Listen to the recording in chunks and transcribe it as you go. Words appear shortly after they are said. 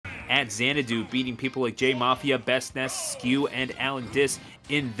at Xanadu, beating people like J Mafia, Best Nest, Skew, and Alan Dis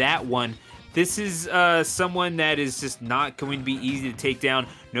in that one. This is someone that is just not going to be easy to take down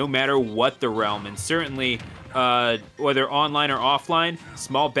no matter what the realm. And certainly, whether online or offline,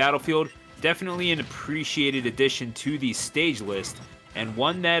 small battlefield, definitely an appreciated addition to the stage list. And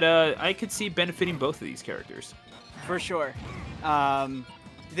one that I could see benefiting both of these characters. For sure.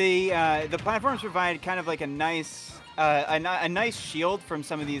 The platforms provide kind of like a nice shield from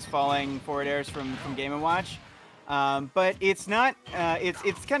some of these falling forward airs from Game & Watch. But it's not.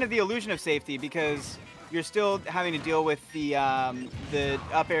 It's kind of the illusion of safety because you're still having to deal with the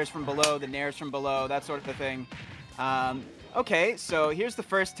up airs from below, the nairs from below, that sort of thing. Okay, so here's the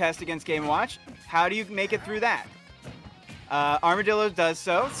first test against Game & Watch. How do you make it through that? Armadillo does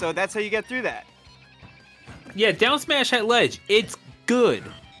so that's how you get through that. Yeah, down smash at ledge. It's good,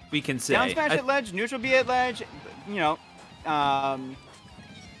 we can say. Down smash at ledge, neutral B at ledge, you know.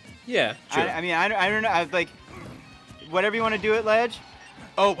 Yeah, true. I mean, I don't know. I was like, whatever you want to do at ledge.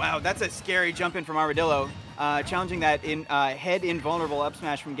 Oh, wow, that's a scary jump in from Armadillo. Challenging that in head invulnerable up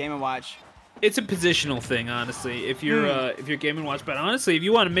smash from Game & Watch. It's a positional thing, honestly. If you're Game & Watch, but honestly, if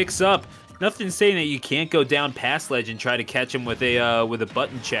you want to mix up, nothing's saying that you can't go down past ledge and try to catch him with a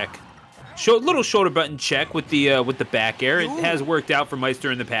button check. Little shoulder button check with the back air. It has worked out for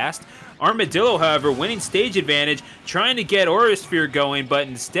Maister in the past. Armadillo, however, winning stage advantage, trying to get Aura Sphere going, but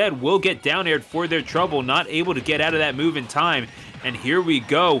instead will get down aired for their trouble, not able to get out of that move in time. And here we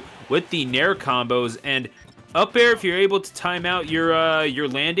go with the Nair combos. And up air, if you're able to time out your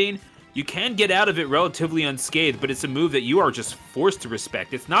landing, you can get out of it relatively unscathed, but it's a move that you are just forced to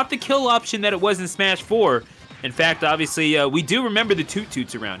respect. It's not the kill option that it was in Smash 4. In fact, obviously, we do remember the toot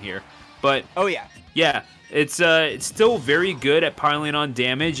toots around here. But oh yeah, it's still very good at piling on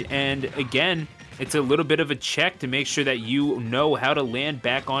damage, and again, it's a little bit of a check to make sure that you know how to land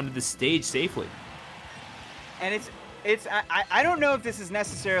back onto the stage safely. And I don't know if this is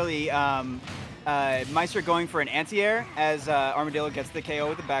necessarily Maister going for an anti-air as Armadillo gets the KO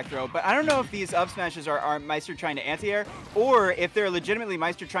with the back throw, but I don't know if these up smashes are Maister trying to anti-air or if they're legitimately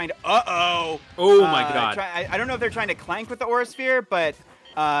Maister trying to oh my god. I don't know if they're trying to clank with the Aura Sphere, but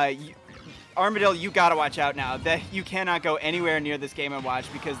Armadillo, you gotta watch out now. That you cannot go anywhere near this Game &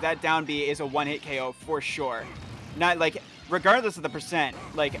 Watch because that down B is a one-hit KO for sure. Not like, regardless of the percent,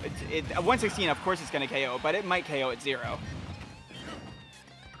 like at 116, of course it's gonna KO, but it might KO at 0.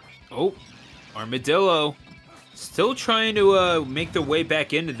 Oh, Armadillo still trying to make their way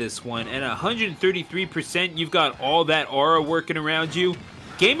back into this one, and 133%. You've got all that aura working around you.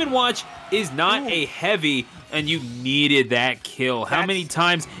 Game & Watch is not a heavy, and you needed that kill. How many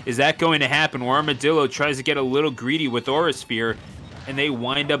times is that going to happen where Armadillo tries to get a little greedy with Aura Sphere and they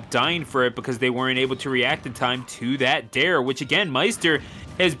wind up dying for it because they weren't able to react in time to that dare, which again, Maister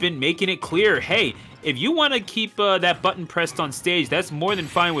has been making it clear, hey, if you want to keep that button pressed on stage, that's more than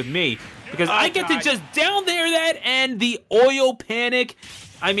fine with me because I get to just down there that and the oil panic.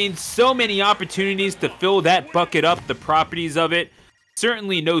 I mean, so many opportunities to fill that bucket up, the properties of it.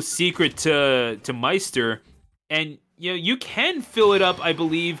 Certainly no secret to Maister. And you can fill it up, I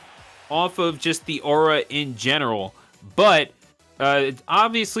believe, off of just the aura in general, but it's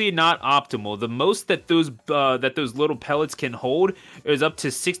obviously not optimal. The most that those little pellets can hold is up to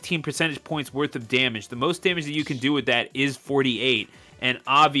 16 percentage points worth of damage. The most damage that you can do with that is 48, and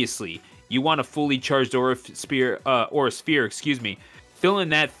obviously you want a fully charged Aura Sphere, filling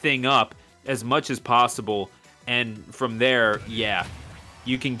that thing up as much as possible, and from there, yeah.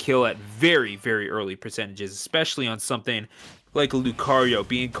 You can kill at very, very early percentages, especially on something like a Lucario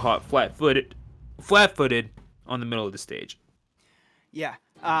being caught flat-footed on the middle of the stage. Yeah,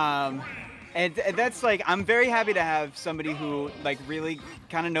 and that's like, I'm very happy to have somebody who like really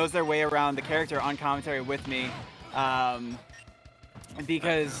kind of knows their way around the character on commentary with me,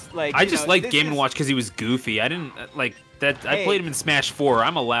 because like I just liked Game & Watch because he was goofy. I didn't like that. I played him in Smash 4.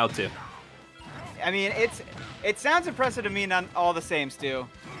 I'm allowed to. I mean, it sounds impressive to me, not all the same, Stu.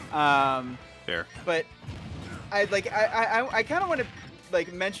 Fair. But I kind of want to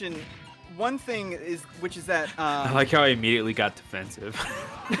like mention one thing which is that I like how I immediately got defensive.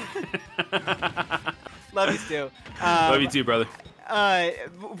 Love you, Stu. Love you too, brother.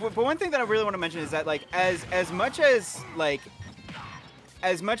 But one thing that I really want to mention is that like as much as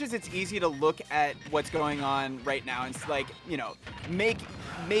it's easy to look at what's going on right now and like make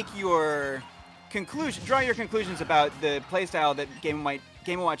your conclusion, draw your conclusions about the playstyle that Game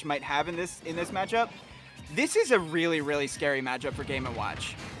 & Watch might have in this matchup. This is a really, really scary matchup for Game &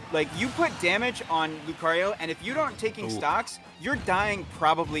 Watch. Like, you put damage on Lucario, and if you aren't taking stocks, you're dying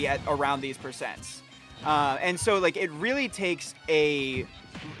probably at around these percents. And so like it really takes a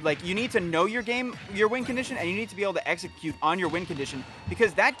like you need to know your win condition, and you need to be able to execute on your win condition,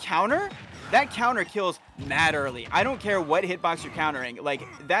 because that counter kills mad early. I don't care what hitbox you're countering. Like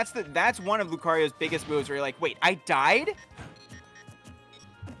that's one of Lucario's biggest moves where you're like, wait, I died?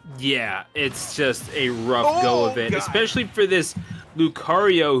 Yeah, it's just a rough go of it, God. especially for this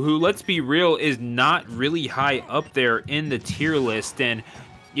Lucario, who, let's be real, is not really high up there in the tier list. And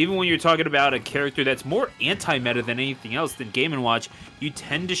even when you're talking about a character that's more anti-meta than anything else than Game & Watch, you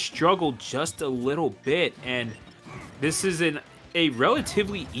tend to struggle just a little bit. And this is a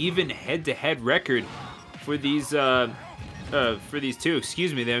relatively even head-to-head record for these two.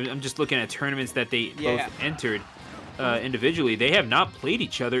 Excuse me, I'm just looking at tournaments that they both entered individually. They have not played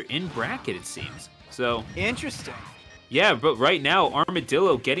each other in bracket, it seems. So interesting. Yeah, but right now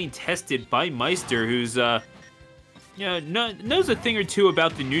Armadillo getting tested by Maister, who's knows a thing or two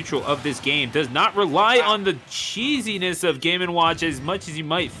about the neutral of this game. Does not rely on the cheesiness of Game & Watch as much as you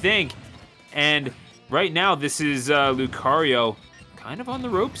might think. And right now, this is Lucario kind of on the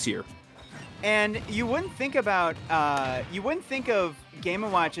ropes here. And you wouldn't think of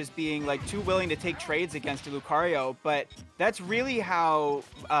Game & Watch as being like too willing to take trades against Lucario, but that's really how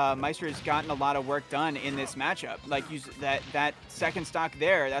Maister has gotten a lot of work done in this matchup. Like that second stock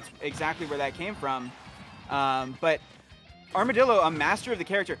there, that's exactly where that came from. But Armadillo, a master of the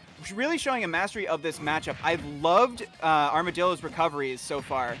character, really showing a mastery of this matchup. I've loved Armadillo's recoveries so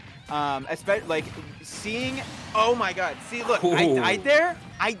far. Especially like seeing, oh my God! See, look, I died there.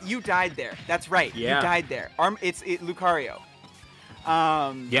 You died there. That's right. Yeah. You died there. It's Lucario.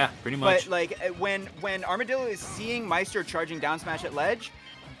 Yeah, pretty much. But like when Armadillo is seeing Maister charging down smash at ledge,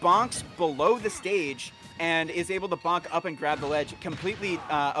 bonks below the stage and is able to bonk up and grab the ledge, completely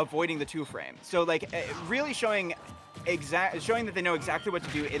avoiding the 2-frame. So like really showing that they know exactly what to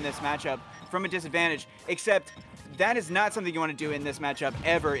do in this matchup from a disadvantage, except that is not something you want to do in this matchup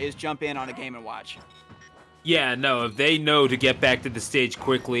ever, is jump in on a Game & Watch. Yeah, no, if they know to get back to the stage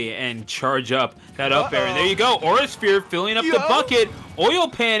quickly and charge up that up air. And there you go, Aura Sphere filling up the bucket, Oil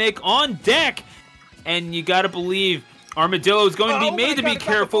Panic on deck. And you gotta believe Armadillo is going to be made to be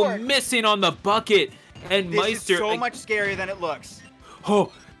careful, missing on the bucket. And this Maister... is so much scarier than it looks.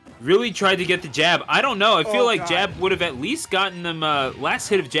 Oh, really tried to get the jab. I don't know, I feel like jab would have at least gotten them, last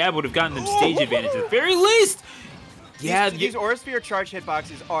hit of jab would have gotten them stage advantage at the very least. Yeah, these Aura Sphere charge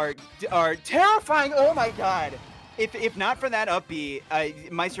hitboxes are terrifying. Oh my God! If not for that up B,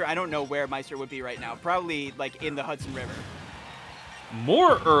 Maister, I don't know where Maister would be right now. Probably like in the Hudson River.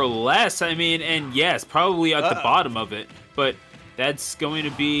 More or less. I mean, and yes, probably at the bottom of it. But that's going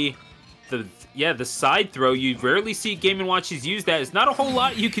to be the side throw. You rarely see Game & Watches use that. It's not a whole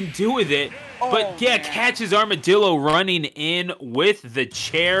lot you can do with it. But yeah, catches Armadillo running in with the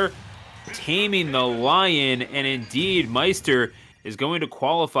chair, taming the lion, and indeed Maister is going to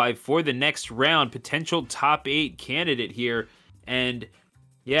qualify for the next round. Potential top 8 candidate here. And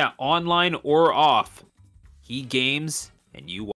yeah, online or off, he games and you watch.